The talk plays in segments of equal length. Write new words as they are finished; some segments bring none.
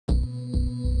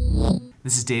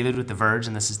This is David with the Verge,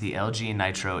 and this is the LG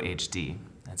Nitro HD.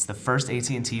 It's the first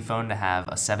AT&T phone to have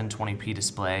a 720p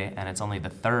display, and it's only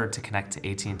the third to connect to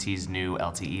AT&T's new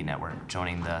LTE network,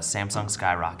 joining the Samsung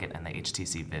Skyrocket and the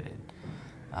HTC Vivid.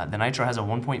 The Nitro has a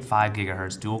 1.5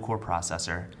 gigahertz dual-core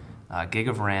processor, gig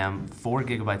of RAM, 4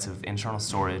 gigabytes of internal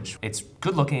storage. It's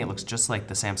good looking. It looks just like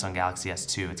the Samsung Galaxy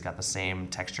S2. It's got the same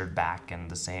textured back and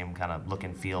the same kind of look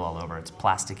and feel all over. It's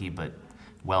plasticky but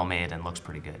well made and looks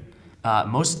pretty good.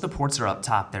 Most of the ports are up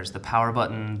top. There's the power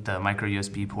button, the micro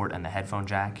USB port, and the headphone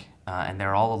jack. And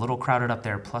they're all a little crowded up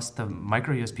there. Plus the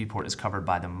micro USB port is covered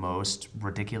by the most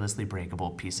ridiculously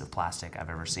breakable piece of plastic I've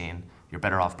ever seen. You're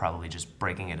better off probably just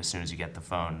breaking it as soon as you get the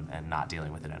phone and not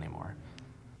dealing with it anymore.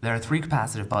 There are 3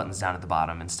 capacitive buttons down at the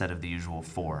bottom instead of the usual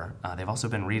 4. They've also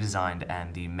been redesigned,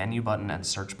 and the menu button and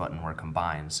search button were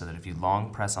combined so that if you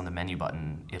long press on the menu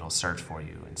button, it'll search for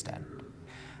you instead.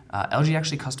 LG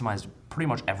actually customized pretty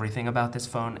much everything about this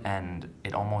phone, and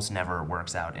it almost never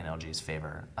works out in LG's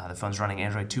favor. The phone's running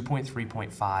Android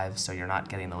 2.3.5, so you're not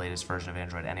getting the latest version of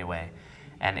Android anyway,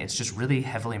 and it's just really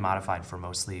heavily modified for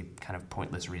mostly kind of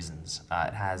pointless reasons.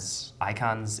 It has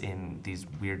icons in these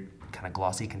weird kind of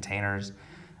glossy containers.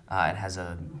 It has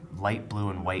a light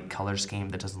blue and white color scheme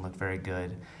that doesn't look very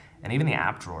good, and even the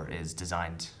app drawer is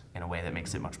designed in a way that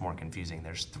makes it much more confusing.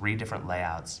 There's 3 different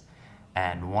layouts,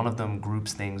 and one of them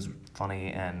groups things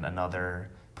funny and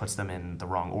another puts them in the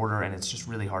wrong order, and it's just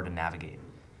really hard to navigate.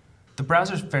 The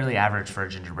browser's fairly average for a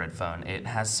gingerbread phone. It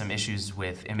has some issues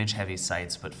with image-heavy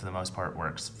sites, but for the most part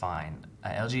works fine.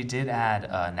 LG did add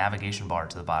a navigation bar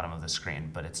to the bottom of the screen,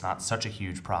 but it's not such a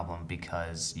huge problem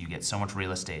because you get so much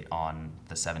real estate on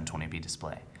the 720p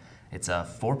display. It's a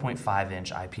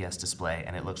 4.5-inch IPS display,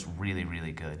 and it looks really,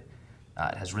 really good.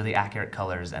 It has really accurate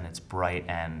colors, and it's bright,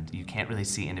 and you can't really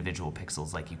see individual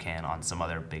pixels like you can on some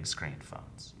other big screen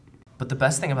phones. But the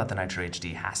best thing about the Nitro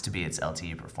HD has to be its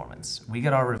LTE performance. We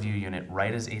got our review unit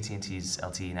right as AT&T's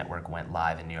LTE network went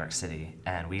live in New York City,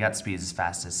 and we got speeds as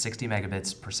fast as 60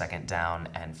 megabits per second down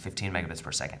and 15 megabits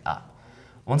per second up.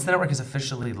 Once the network is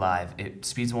officially live,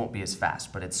 speeds won't be as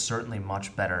fast, but it's certainly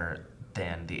much better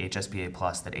than the HSPA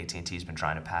Plus that AT&T's been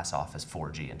trying to pass off as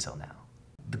 4G until now.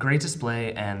 The great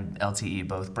display and LTE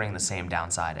both bring the same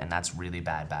downside, and that's really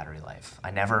bad battery life.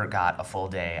 I never got a full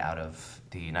day out of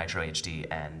the Nitro HD,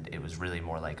 and it was really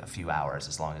more like a few hours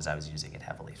as long as I was using it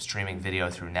heavily. Streaming video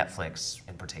through Netflix,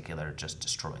 in particular, just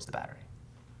destroys the battery.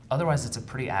 Otherwise, it's a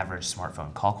pretty average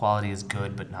smartphone. Call quality is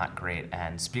good, but not great,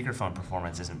 and speakerphone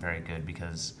performance isn't very good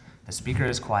because the speaker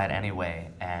is quiet anyway,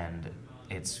 and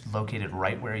it's located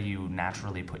right where you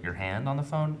naturally put your hand on the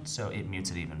phone, so it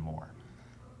mutes it even more.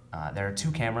 There are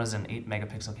 2 cameras, an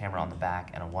 8-megapixel camera on the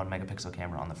back and a 1-megapixel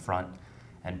camera on the front,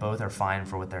 and both are fine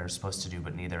for what they're supposed to do,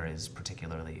 but neither is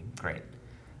particularly great.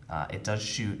 It does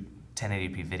shoot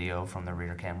 1080p video from the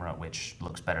rear camera, which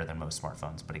looks better than most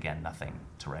smartphones, but again, nothing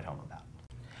to write home about.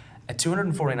 At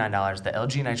 $249, the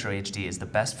LG Nitro HD is the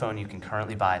best phone you can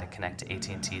currently buy to connect to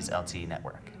AT&T's LTE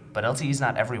network. But LTE is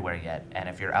not everywhere yet, and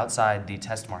if you're outside the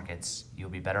test markets, you'll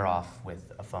be better off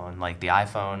with a phone like the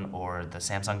iPhone or the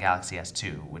Samsung Galaxy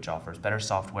S2, which offers better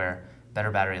software,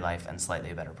 better battery life, and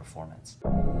slightly better performance.